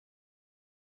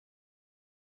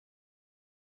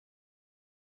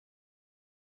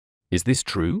Is this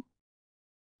true?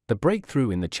 The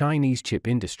breakthrough in the Chinese chip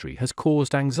industry has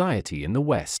caused anxiety in the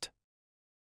West.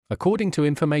 According to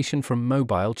information from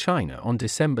Mobile China on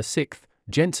December 6,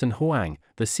 Jensen Huang,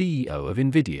 the CEO of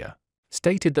Nvidia,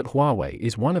 stated that Huawei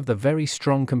is one of the very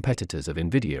strong competitors of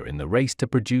Nvidia in the race to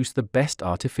produce the best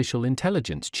artificial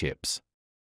intelligence chips.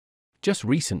 Just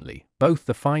recently, both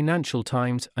the Financial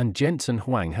Times and Jensen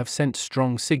Huang have sent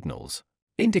strong signals,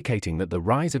 indicating that the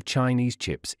rise of Chinese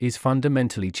chips is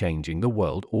fundamentally changing the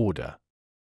world order.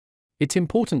 It's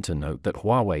important to note that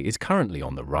Huawei is currently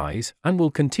on the rise and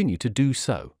will continue to do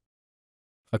so.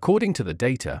 According to the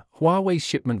data, Huawei's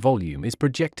shipment volume is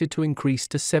projected to increase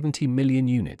to 70 million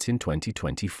units in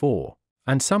 2024,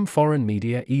 and some foreign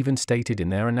media even stated in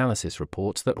their analysis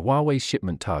reports that Huawei's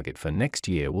shipment target for next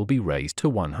year will be raised to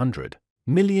 100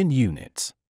 million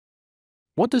units.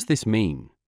 What does this mean?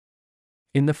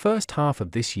 In the first half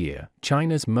of this year,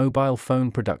 China's mobile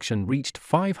phone production reached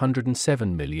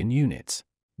 507 million units,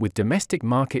 with domestic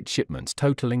market shipments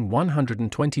totaling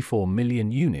 124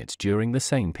 million units during the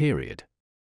same period.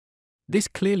 This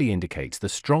clearly indicates the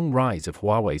strong rise of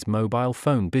Huawei's mobile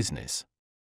phone business.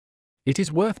 It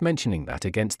is worth mentioning that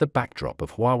against the backdrop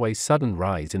of Huawei's sudden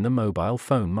rise in the mobile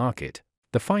phone market,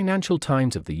 the Financial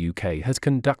Times of the UK has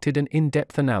conducted an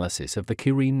in-depth analysis of the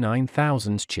Kirin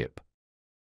 9000's chip.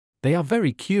 They are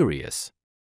very curious.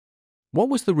 What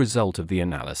was the result of the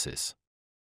analysis?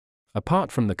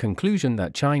 Apart from the conclusion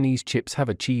that Chinese chips have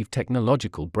achieved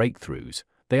technological breakthroughs,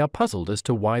 they are puzzled as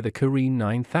to why the Kirin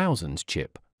 9000's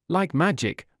chip, like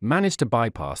magic, managed to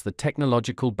bypass the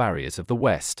technological barriers of the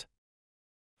West.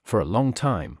 For a long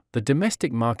time, the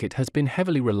domestic market has been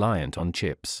heavily reliant on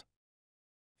chips.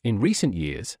 In recent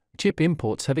years, chip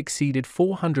imports have exceeded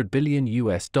 $400 billion,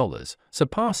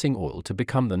 surpassing oil to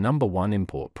become the #1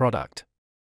 import product.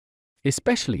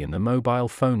 Especially in the mobile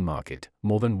phone market,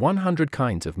 more than 100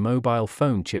 kinds of mobile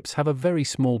phone chips have a very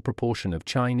small proportion of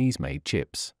Chinese-made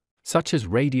chips, such as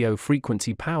radio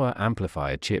frequency power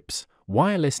amplifier chips,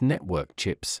 wireless network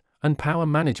chips, and power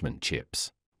management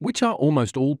chips, which are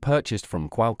almost all purchased from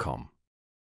Qualcomm.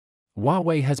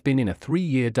 Huawei has been in a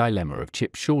 3-year dilemma of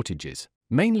chip shortages,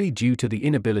 mainly due to the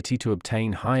inability to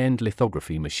obtain high-end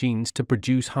lithography machines to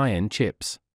produce high-end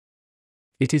chips.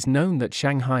 It is known that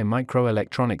Shanghai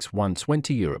Microelectronics once went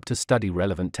to Europe to study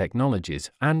relevant technologies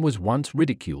and was once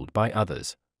ridiculed by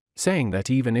others, saying that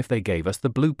even if they gave us the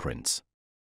blueprints,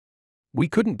 we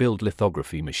couldn't build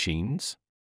lithography machines.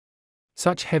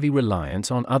 Such heavy reliance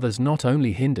on others not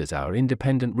only hinders our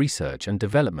independent research and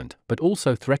development but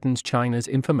also threatens China's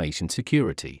information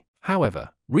security. However,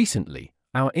 recently,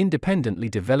 our independently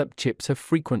developed chips have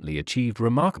frequently achieved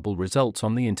remarkable results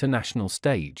on the international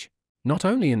stage, not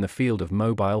only in the field of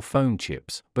mobile phone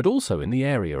chips but also in the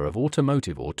area of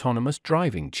automotive autonomous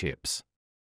driving chips.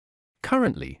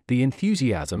 Currently, the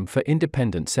enthusiasm for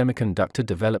independent semiconductor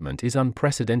development is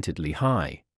unprecedentedly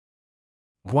high.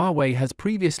 Huawei has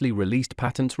previously released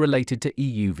patents related to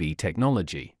EUV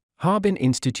technology. Harbin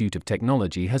Institute of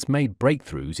Technology has made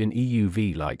breakthroughs in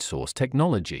EUV light source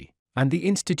technology, and the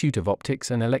Institute of Optics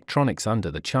and Electronics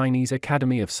under the Chinese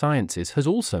Academy of Sciences has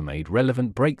also made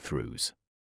relevant breakthroughs.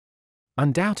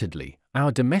 Undoubtedly,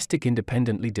 our domestic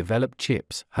independently developed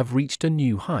chips have reached a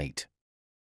new height.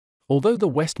 Although the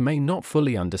West may not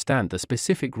fully understand the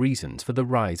specific reasons for the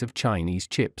rise of Chinese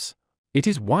chips, it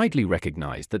is widely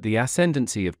recognized that the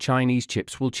ascendancy of Chinese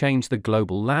chips will change the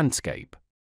global landscape.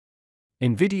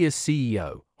 Nvidia's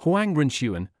CEO, Huang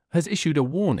Renxuan, has issued a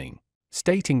warning,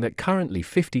 stating that currently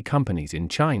 50 companies in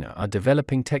China are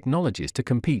developing technologies to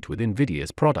compete with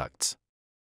Nvidia's products.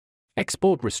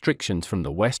 Export restrictions from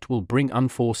the West will bring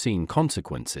unforeseen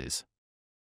consequences.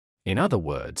 In other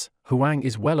words, Huang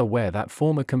is well aware that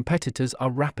former competitors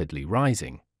are rapidly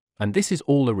rising, and this is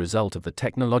all a result of the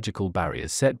technological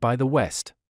barriers set by the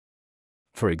West.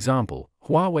 For example,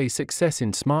 Huawei's success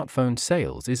in smartphone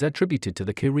sales is attributed to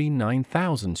the Kirin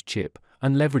 9000's chip,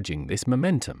 and leveraging this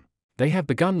momentum, they have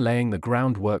begun laying the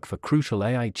groundwork for crucial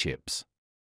AI chips.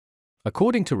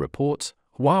 According to reports,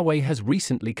 Huawei has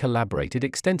recently collaborated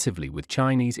extensively with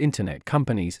Chinese internet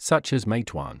companies such as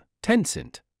Meituan,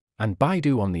 Tencent, and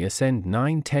Baidu on the Ascend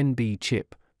 910B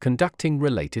chip, conducting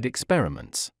related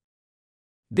experiments.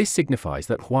 This signifies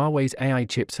that Huawei's AI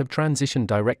chips have transitioned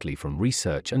directly from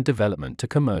research and development to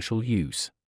commercial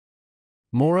use.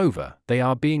 Moreover, they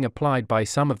are being applied by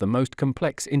some of the most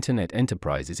complex internet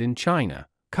enterprises in China,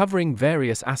 covering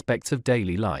various aspects of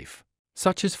daily life,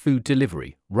 such as food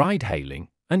delivery, ride-hailing,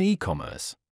 and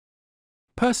e-commerce.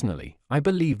 Personally, I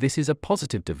believe this is a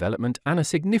positive development and a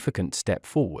significant step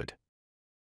forward.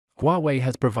 Huawei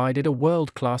has provided a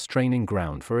world-class training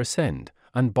ground for Ascend,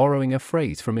 and borrowing a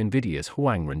phrase from Nvidia's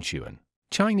Huang Renshuan,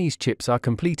 Chinese chips are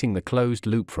completing the closed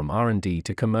loop from R&D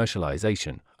to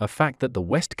commercialization, a fact that the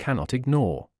West cannot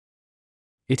ignore.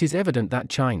 It is evident that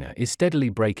China is steadily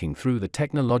breaking through the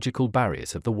technological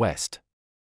barriers of the West,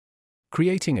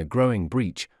 creating a growing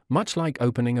breach, much like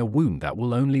opening a wound that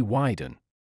will only widen.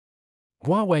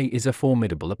 Huawei is a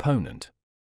formidable opponent.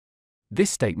 This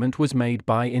statement was made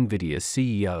by Nvidia's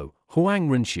CEO, Huang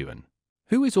Renshuan,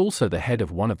 who is also the head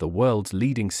of one of the world's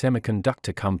leading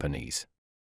semiconductor companies.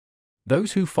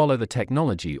 Those who follow the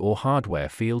technology or hardware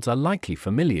fields are likely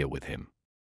familiar with him.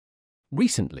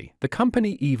 Recently, the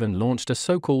company even launched a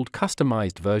so-called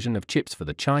customized version of chips for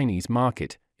the Chinese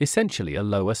market, essentially a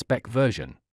lower-spec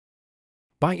version.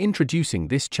 By introducing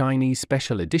this Chinese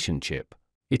special edition chip,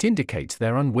 it indicates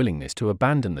their unwillingness to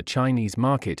abandon the Chinese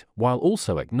market while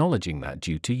also acknowledging that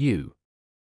due to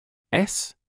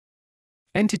U.S.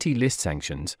 entity list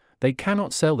sanctions, they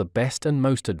cannot sell the best and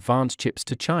most advanced chips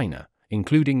to China,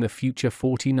 including the future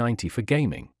 4090 for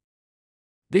gaming.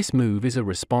 This move is a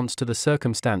response to the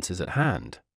circumstances at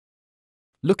hand.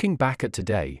 Looking back at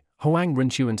today, Huang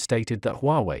Renshuan stated that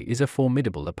Huawei is a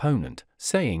formidable opponent,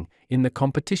 saying, in the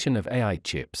competition of AI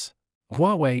chips,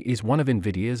 Huawei is one of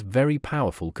Nvidia's very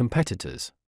powerful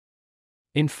competitors.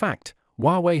 In fact,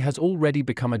 Huawei has already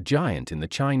become a giant in the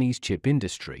Chinese chip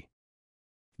industry.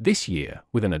 This year,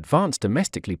 with an advanced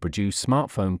domestically produced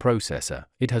smartphone processor,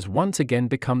 it has once again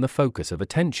become the focus of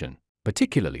attention,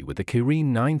 particularly with the Kirin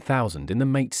 9000 in the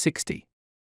Mate 60.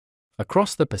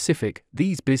 Across the Pacific,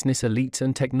 these business elites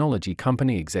and technology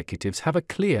company executives have a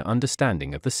clear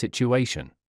understanding of the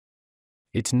situation.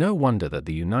 It's no wonder that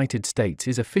the United States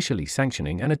is officially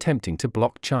sanctioning and attempting to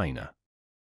block China.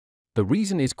 The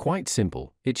reason is quite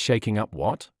simple: it's shaking up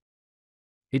what?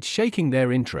 It's shaking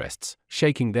their interests,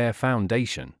 shaking their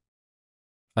foundation.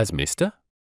 As Mr.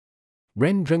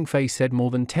 Ren Zhengfei said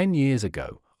more than 10 years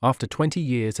ago, after 20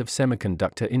 years of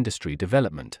semiconductor industry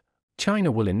development,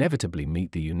 China will inevitably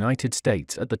meet the United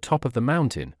States at the top of the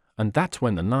mountain, and that's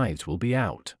when the knives will be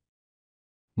out.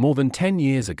 More than 10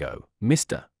 years ago,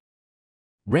 Mr.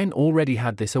 Ren already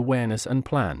had this awareness and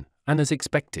plan, and as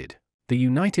expected, the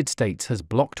United States has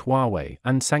blocked Huawei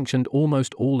and sanctioned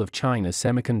almost all of China's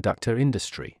semiconductor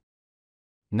industry.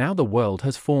 Now the world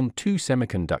has formed two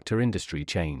semiconductor industry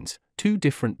chains, two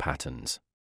different patterns.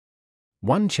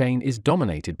 One chain is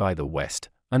dominated by the West,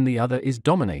 and the other is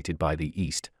dominated by the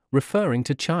East, referring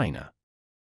to China.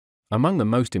 Among the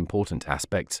most important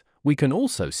aspects, we can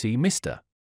also see Mr.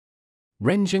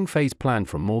 Ren Zhengfei's plan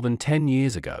from more than 10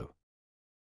 years ago.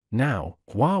 Now,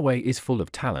 Huawei is full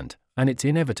of talent, and it's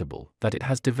inevitable that it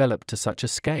has developed to such a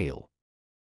scale.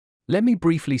 Let me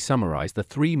briefly summarize the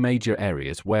three major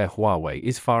areas where Huawei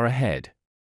is far ahead.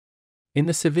 In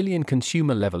the civilian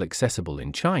consumer level accessible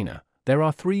in China, there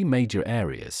are three major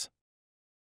areas.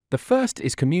 The first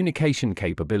is communication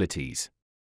capabilities,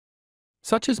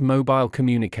 such as mobile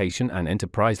communication and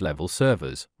enterprise-level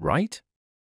servers, right?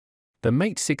 The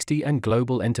Mate 60 and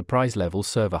global enterprise-level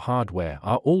server hardware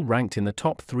are all ranked in the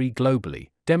top 3 globally,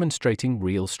 demonstrating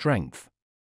real strength.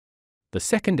 The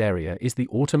second area is the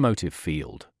automotive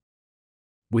field.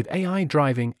 With AI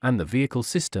driving and the vehicle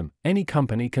system, any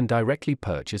company can directly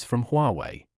purchase from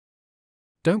Huawei.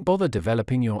 Don't bother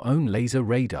developing your own laser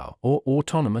radar or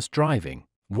autonomous driving.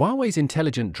 Huawei's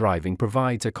intelligent driving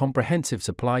provides a comprehensive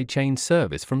supply chain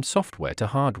service from software to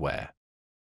hardware.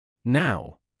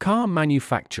 Now, car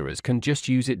manufacturers can just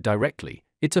use it directly.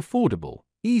 It's affordable,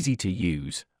 easy to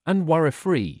use, and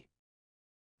worry-free.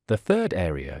 The third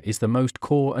area is the most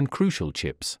core and crucial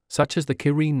chips, such as the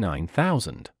Kirin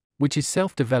 9000, which is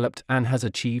self-developed and has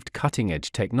achieved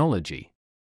cutting-edge technology.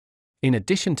 In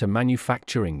addition to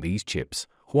manufacturing these chips,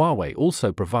 Huawei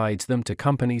also provides them to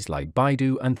companies like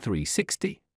Baidu and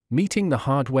 360, meeting the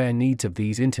hardware needs of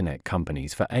these internet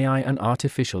companies for AI and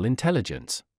artificial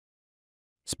intelligence.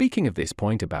 Speaking of this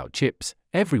point about chips,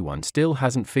 everyone still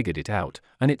hasn't figured it out,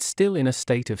 and it's still in a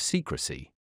state of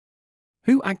secrecy.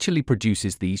 Who actually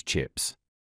produces these chips?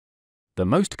 The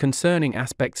most concerning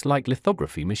aspects like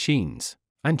lithography machines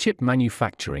and chip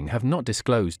manufacturing have not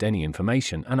disclosed any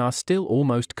information and are still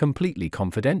almost completely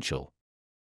confidential.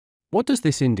 What does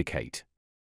this indicate?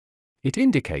 It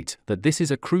indicates that this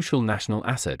is a crucial national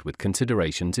asset with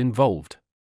considerations involved.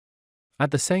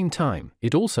 At the same time,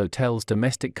 it also tells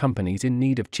domestic companies in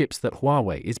need of chips that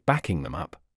Huawei is backing them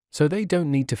up, so they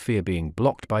don't need to fear being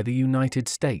blocked by the United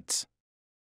States.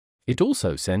 It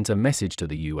also sends a message to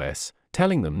the US,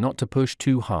 telling them not to push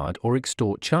too hard or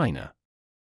extort China.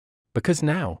 Because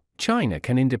now, China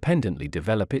can independently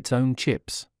develop its own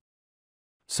chips.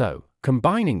 So,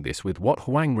 combining this with what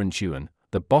Huang Renshuan,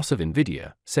 the boss of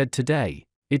Nvidia, said today,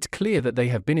 it's clear that they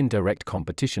have been in direct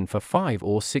competition for 5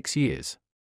 or 6 years.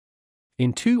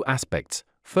 In two aspects: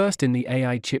 first, in the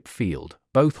AI chip field,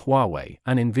 both Huawei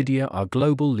and Nvidia are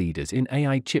global leaders in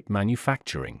AI chip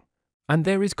manufacturing, and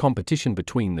there is competition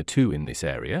between the two in this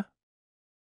area.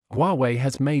 Huawei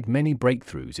has made many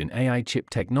breakthroughs in AI chip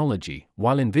technology,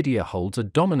 while Nvidia holds a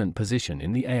dominant position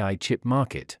in the AI chip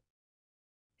market.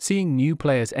 Seeing new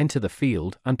players enter the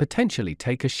field and potentially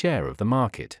take a share of the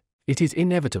market, it is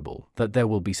inevitable that there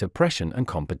will be suppression and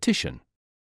competition.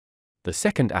 The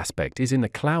second aspect is in the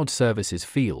cloud services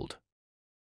field.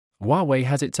 Huawei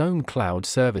has its own cloud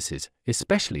services,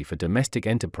 especially for domestic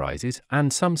enterprises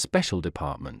and some special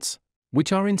departments,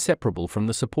 which are inseparable from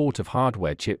the support of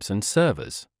hardware chips and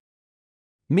servers.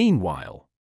 Meanwhile,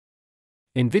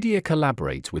 Nvidia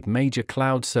collaborates with major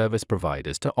cloud service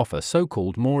providers to offer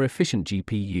so-called more efficient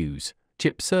GPUs,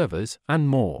 chip servers, and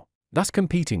more, thus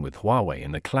competing with Huawei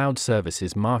in the cloud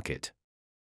services market.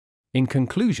 In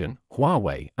conclusion,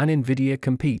 Huawei and Nvidia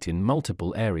compete in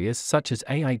multiple areas such as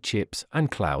AI chips and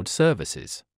cloud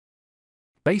services.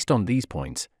 Based on these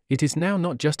points, it is now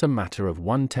not just a matter of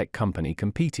one tech company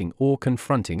competing or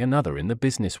confronting another in the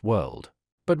business world,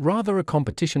 but rather a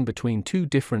competition between two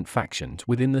different factions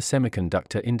within the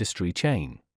semiconductor industry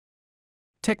chain.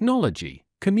 Technology,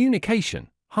 communication,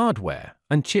 hardware,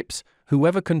 and chips,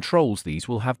 whoever controls these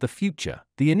will have the future,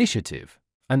 the initiative,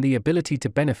 and the ability to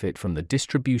benefit from the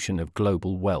distribution of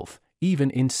global wealth, even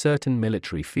in certain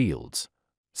military fields,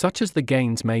 such as the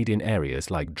gains made in areas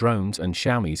like drones and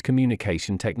Xiaomi's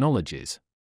communication technologies.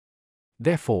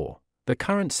 Therefore, the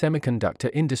current semiconductor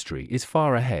industry is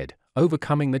far ahead,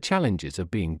 overcoming the challenges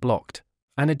of being blocked,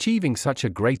 and achieving such a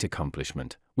great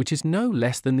accomplishment, which is no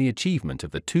less than the achievement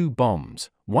of the 2 bombs,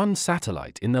 1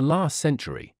 satellite in the last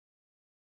century,